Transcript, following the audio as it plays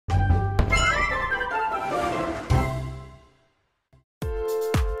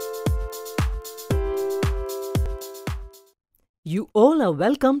You all are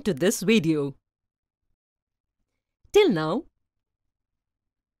welcome to this video. Till now,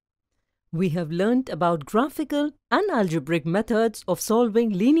 we have learnt about graphical and algebraic methods of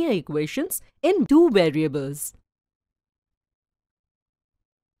solving linear equations in two variables.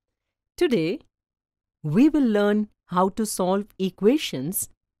 Today, we will learn how to solve equations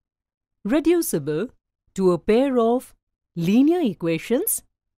reducible to a pair of linear equations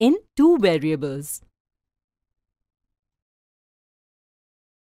in two variables.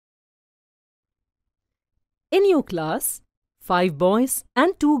 In your class, 5 boys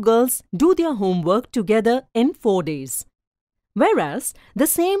and 2 girls do their homework together in 4 days, whereas the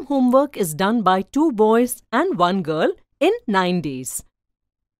same homework is done by 2 boys and 1 girl in 9 days.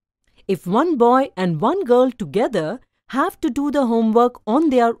 If 1 boy and 1 girl together have to do the homework on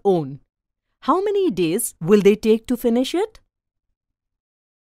their own, how many days will they take to finish it?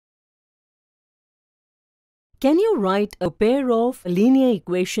 Can you write a pair of linear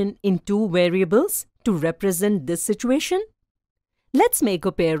equation in two variables to represent this situation? Let's make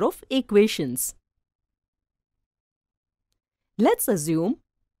a pair of equations. Let's assume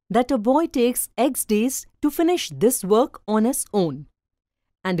that a boy takes X days to finish this work on his own,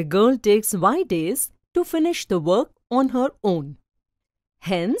 and a girl takes Y days to finish the work on her own.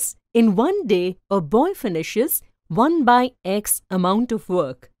 Hence, in one day, a boy finishes 1 by X amount of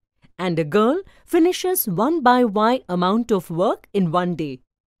work, and a girl finishes 1 by Y amount of work in one day.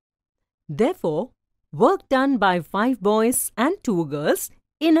 Therefore, work done by 5 boys and 2 girls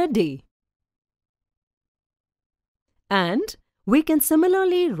in a day. And we can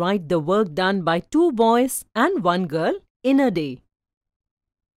similarly write the work done by 2 boys and 1 girl in a day.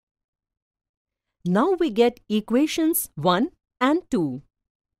 Now we get equations 1 and 2.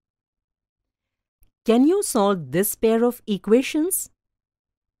 Can you solve this pair of equations?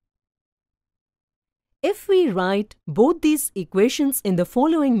 If we write both these equations in the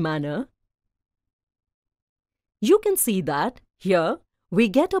following manner, you can see that here we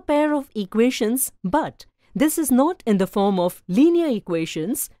get a pair of equations, but this is not in the form of linear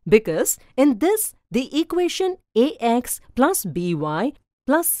equations because in this the equation ax plus by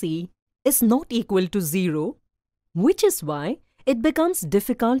plus c is not equal to 0, which is why it becomes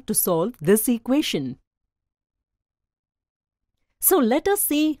difficult to solve this equation. So let us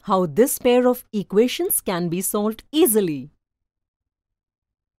see how this pair of equations can be solved easily.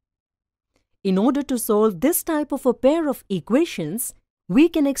 In order to solve this type of a pair of equations, we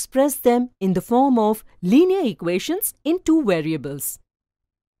can express them in the form of linear equations in two variables.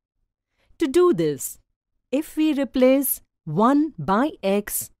 To do this, if we replace 1 by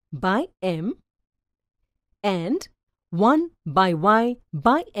x by m and 1 by y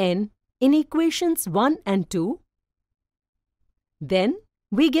by n in equations 1 and 2, then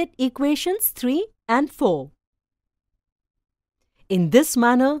we get equations 3 and 4. In this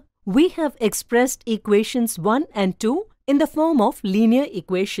manner, we have expressed equations 1 and 2 in the form of linear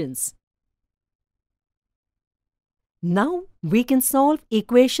equations. Now we can solve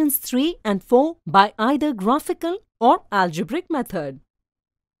equations 3 and 4 by either graphical or algebraic method.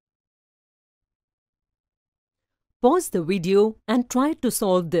 Pause the video and try to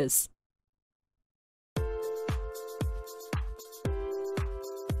solve this.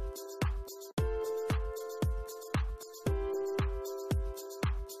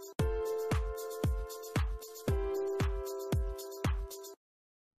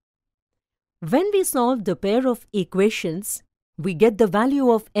 When we solve the pair of equations, we get the value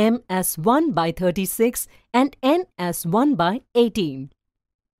of m as 1 by 36 and n as 1 by 18.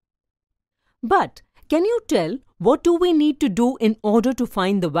 But can you tell what do we need to do in order to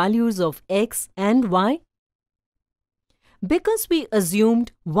find the values of x and y? Because we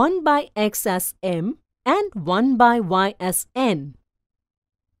assumed 1 by x as m and 1 by y as n.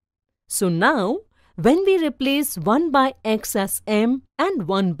 So now, when we replace 1 by x as m and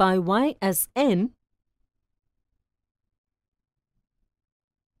 1 by y as n,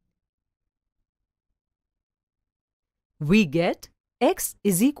 we get x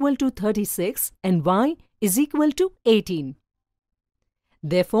is equal to 36 and y is equal to 18.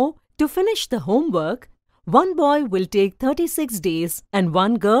 Therefore, to finish the homework, one boy will take 36 days and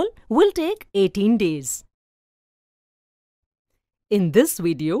one girl will take 18 days. In this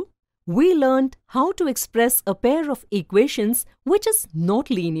video, we learned how to express a pair of equations which is not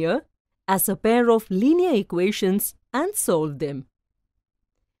linear as a pair of linear equations and solve them.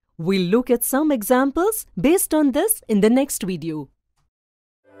 We'll look at some examples based on this in the next video.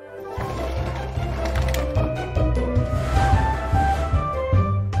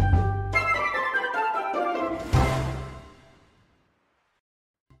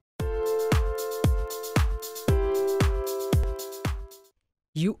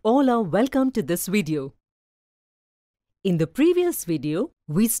 You all are welcome to this video. In the previous video,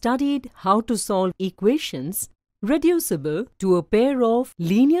 we studied how to solve equations reducible to a pair of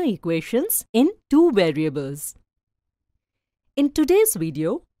linear equations in two variables. In today's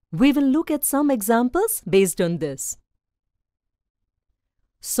video, we will look at some examples based on this.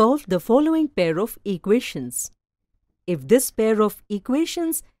 Solve the following pair of equations. If this pair of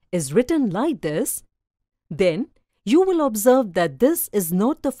equations is written like this, then you will observe that this is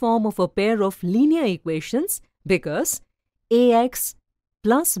not the form of a pair of linear equations because ax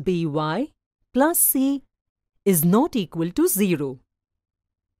plus by plus c is not equal to 0.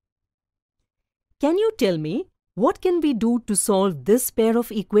 Can you tell me what can we do to solve this pair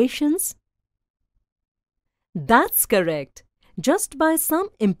of equations? That's correct. Just by some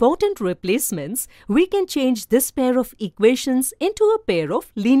important replacements, we can change this pair of equations into a pair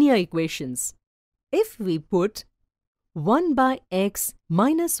of linear equations. If we put 1 by x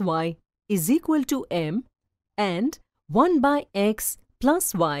minus y is equal to m and 1 by x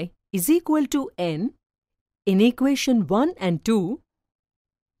plus y is equal to n in equation 1 and 2,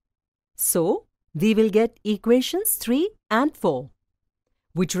 so we will get equations 3 and 4,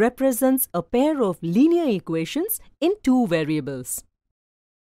 which represents a pair of linear equations in two variables.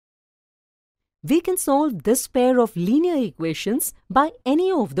 We can solve this pair of linear equations by any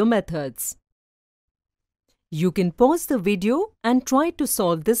of the methods. You can pause the video and try to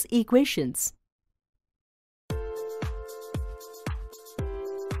solve these equations.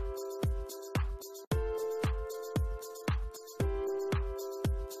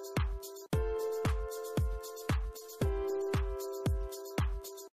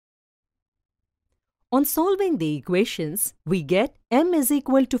 On solving the equations, we get m is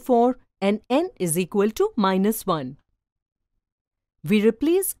equal to 4 and n is equal to minus 1. We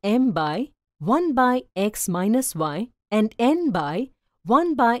replace m by 1 by x minus y and n by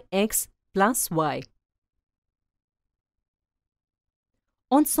 1 by x plus y.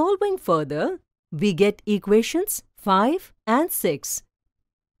 On solving further, we get equations 5 and 6.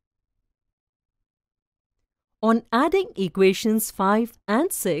 On adding equations 5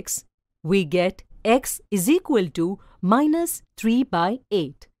 and 6, we get x is equal to minus 3 by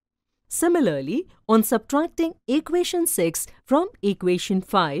 8. Similarly, on subtracting equation 6 from equation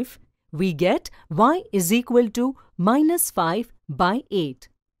 5, we get y is equal to minus 5 by 8.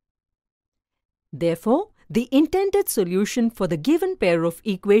 Therefore, the intended solution for the given pair of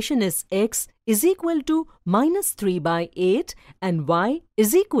equation is x is equal to minus 3 by 8 and y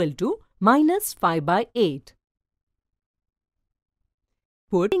is equal to minus 5 by 8.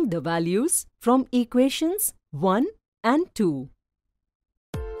 Putting the values from equations 1 and 2.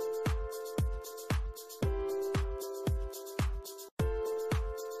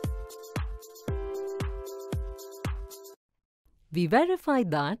 We verify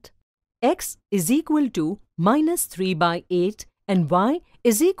that x is equal to minus 3 by 8 and y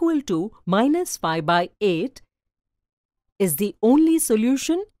is equal to minus 5 by 8 is the only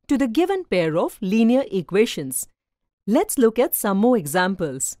solution to the given pair of linear equations. Let's look at some more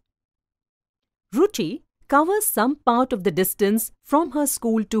examples. Ruchi covers some part of the distance from her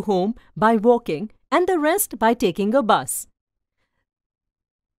school to home by walking and the rest by taking a bus.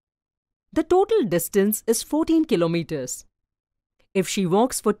 The total distance is 14 kilometers. If she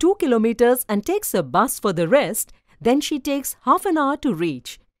walks for 2 kilometers and takes a bus for the rest, then she takes half an hour to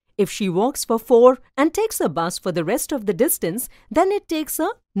reach. If she walks for 4 and takes a bus for the rest of the distance, then it takes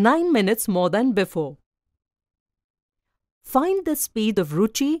her 9 minutes more than before. Find the speed of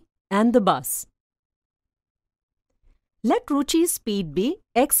Ruchi and the bus. Let Ruchi's speed be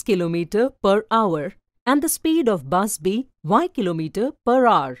x kilometer per hour and the speed of bus be y kilometer per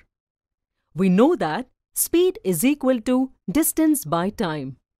hour. We know that speed is equal to distance by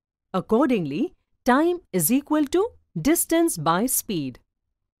time. Accordingly, time is equal to distance by speed.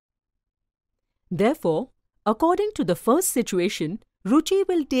 Therefore, according to the first situation, Ruchi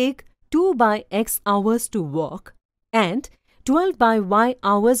will take 2 by x hours to walk and 12 by y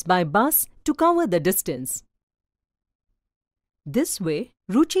hours by bus to cover the distance. This way,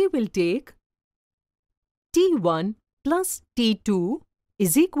 Ruchi will take t1 plus t2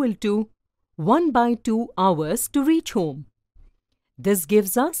 is equal to 1 by 2 hours to reach home. This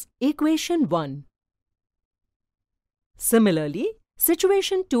gives us equation 1. Similarly,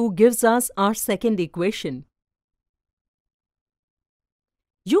 situation 2 gives us our second equation.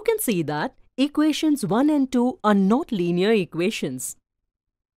 You can see that equations 1 and 2 are not linear equations.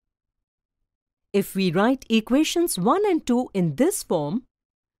 If we write equations 1 and 2 in this form,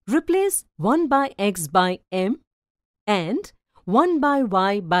 replace 1 by x by m and 1 by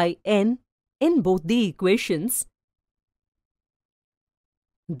y by n in both the equations,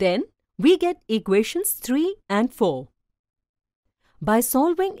 Then we get equations 3 and 4. By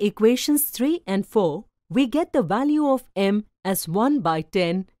solving equations 3 and 4, we get the value of m as 1 by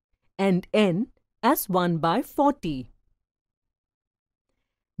 10 and n as 1 by 40.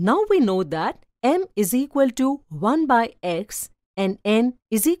 Now we know that m is equal to 1 by x and n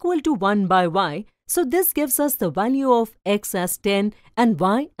is equal to 1 by y, so this gives us the value of x as 10 and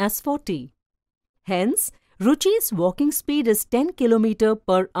y as 40. Hence, Ruchi's walking speed is 10 km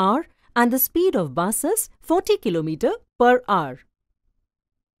per hour and the speed of bus is 40 km per hour.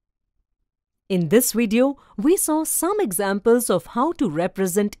 In this video, we saw some examples of how to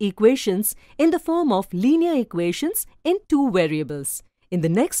represent equations in the form of linear equations in two variables. In the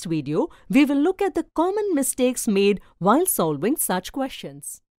next video, we will look at the common mistakes made while solving such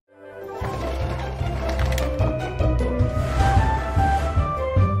questions.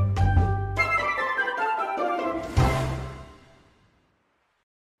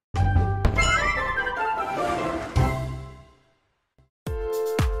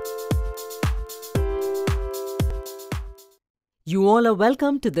 You all are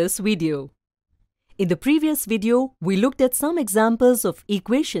welcome to this video. In the previous video, we looked at some examples of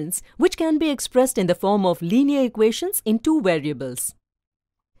equations which can be expressed in the form of linear equations in two variables.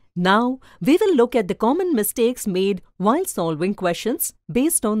 Now, we will look at the common mistakes made while solving questions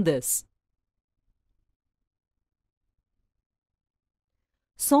based on this.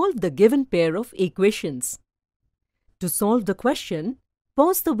 Solve the given pair of equations. To solve the question,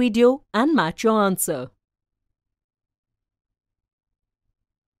 pause the video and match your answer.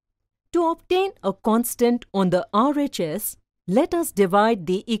 To obtain a constant on the RHS, let us divide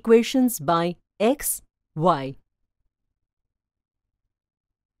the equations by x, y.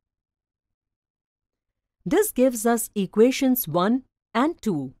 This gives us equations 1 and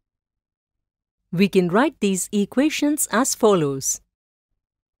 2. We can write these equations as follows.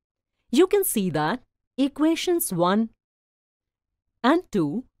 You can see that equations 1 and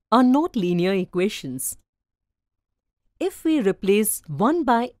 2 are not linear equations. If we replace 1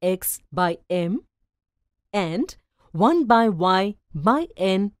 by x by m and 1 by y by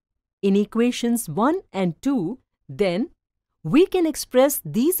n in equations 1 and 2, then we can express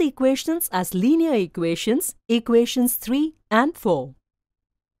these equations as linear equations, equations 3 and 4.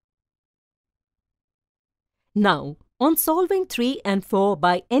 Now, on solving 3 and 4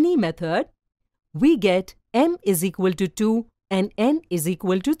 by any method, we get m is equal to 2 and n is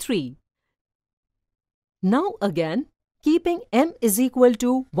equal to 3. Now again, keeping m is equal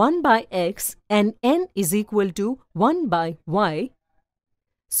to 1 by x and n is equal to 1 by y,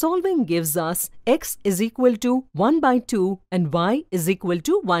 solving gives us x is equal to 1 by 2 and y is equal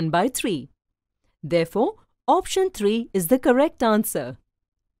to 1 by 3. Therefore, option 3 is the correct answer.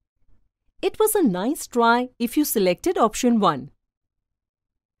 It was a nice try if you selected option 1.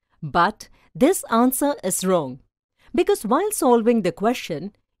 But this answer is wrong, because while solving the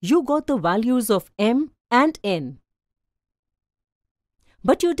question, you got the values of m and n.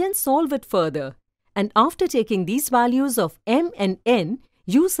 But you didn't solve it further, and after taking these values of m and n,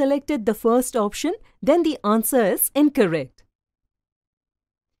 you selected the first option, then the answer is incorrect.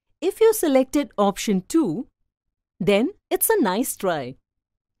 If you selected option 2, then it's a nice try.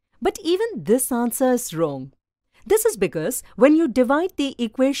 But even this answer is wrong. This is because when you divide the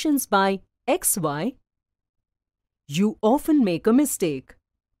equations by xy, you often make a mistake.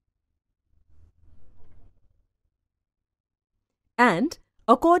 And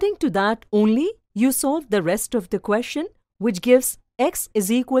according to that only, you solve the rest of the question, which gives x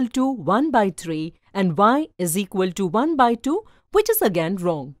is equal to 1 by 3 and y is equal to 1 by 2, which is again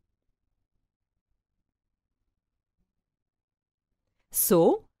wrong.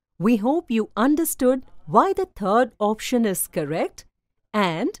 So, we hope you understood why the third option is correct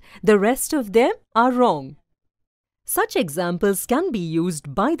and the rest of them are wrong. Such examples can be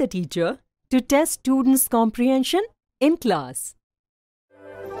used by the teacher to test students' comprehension in class.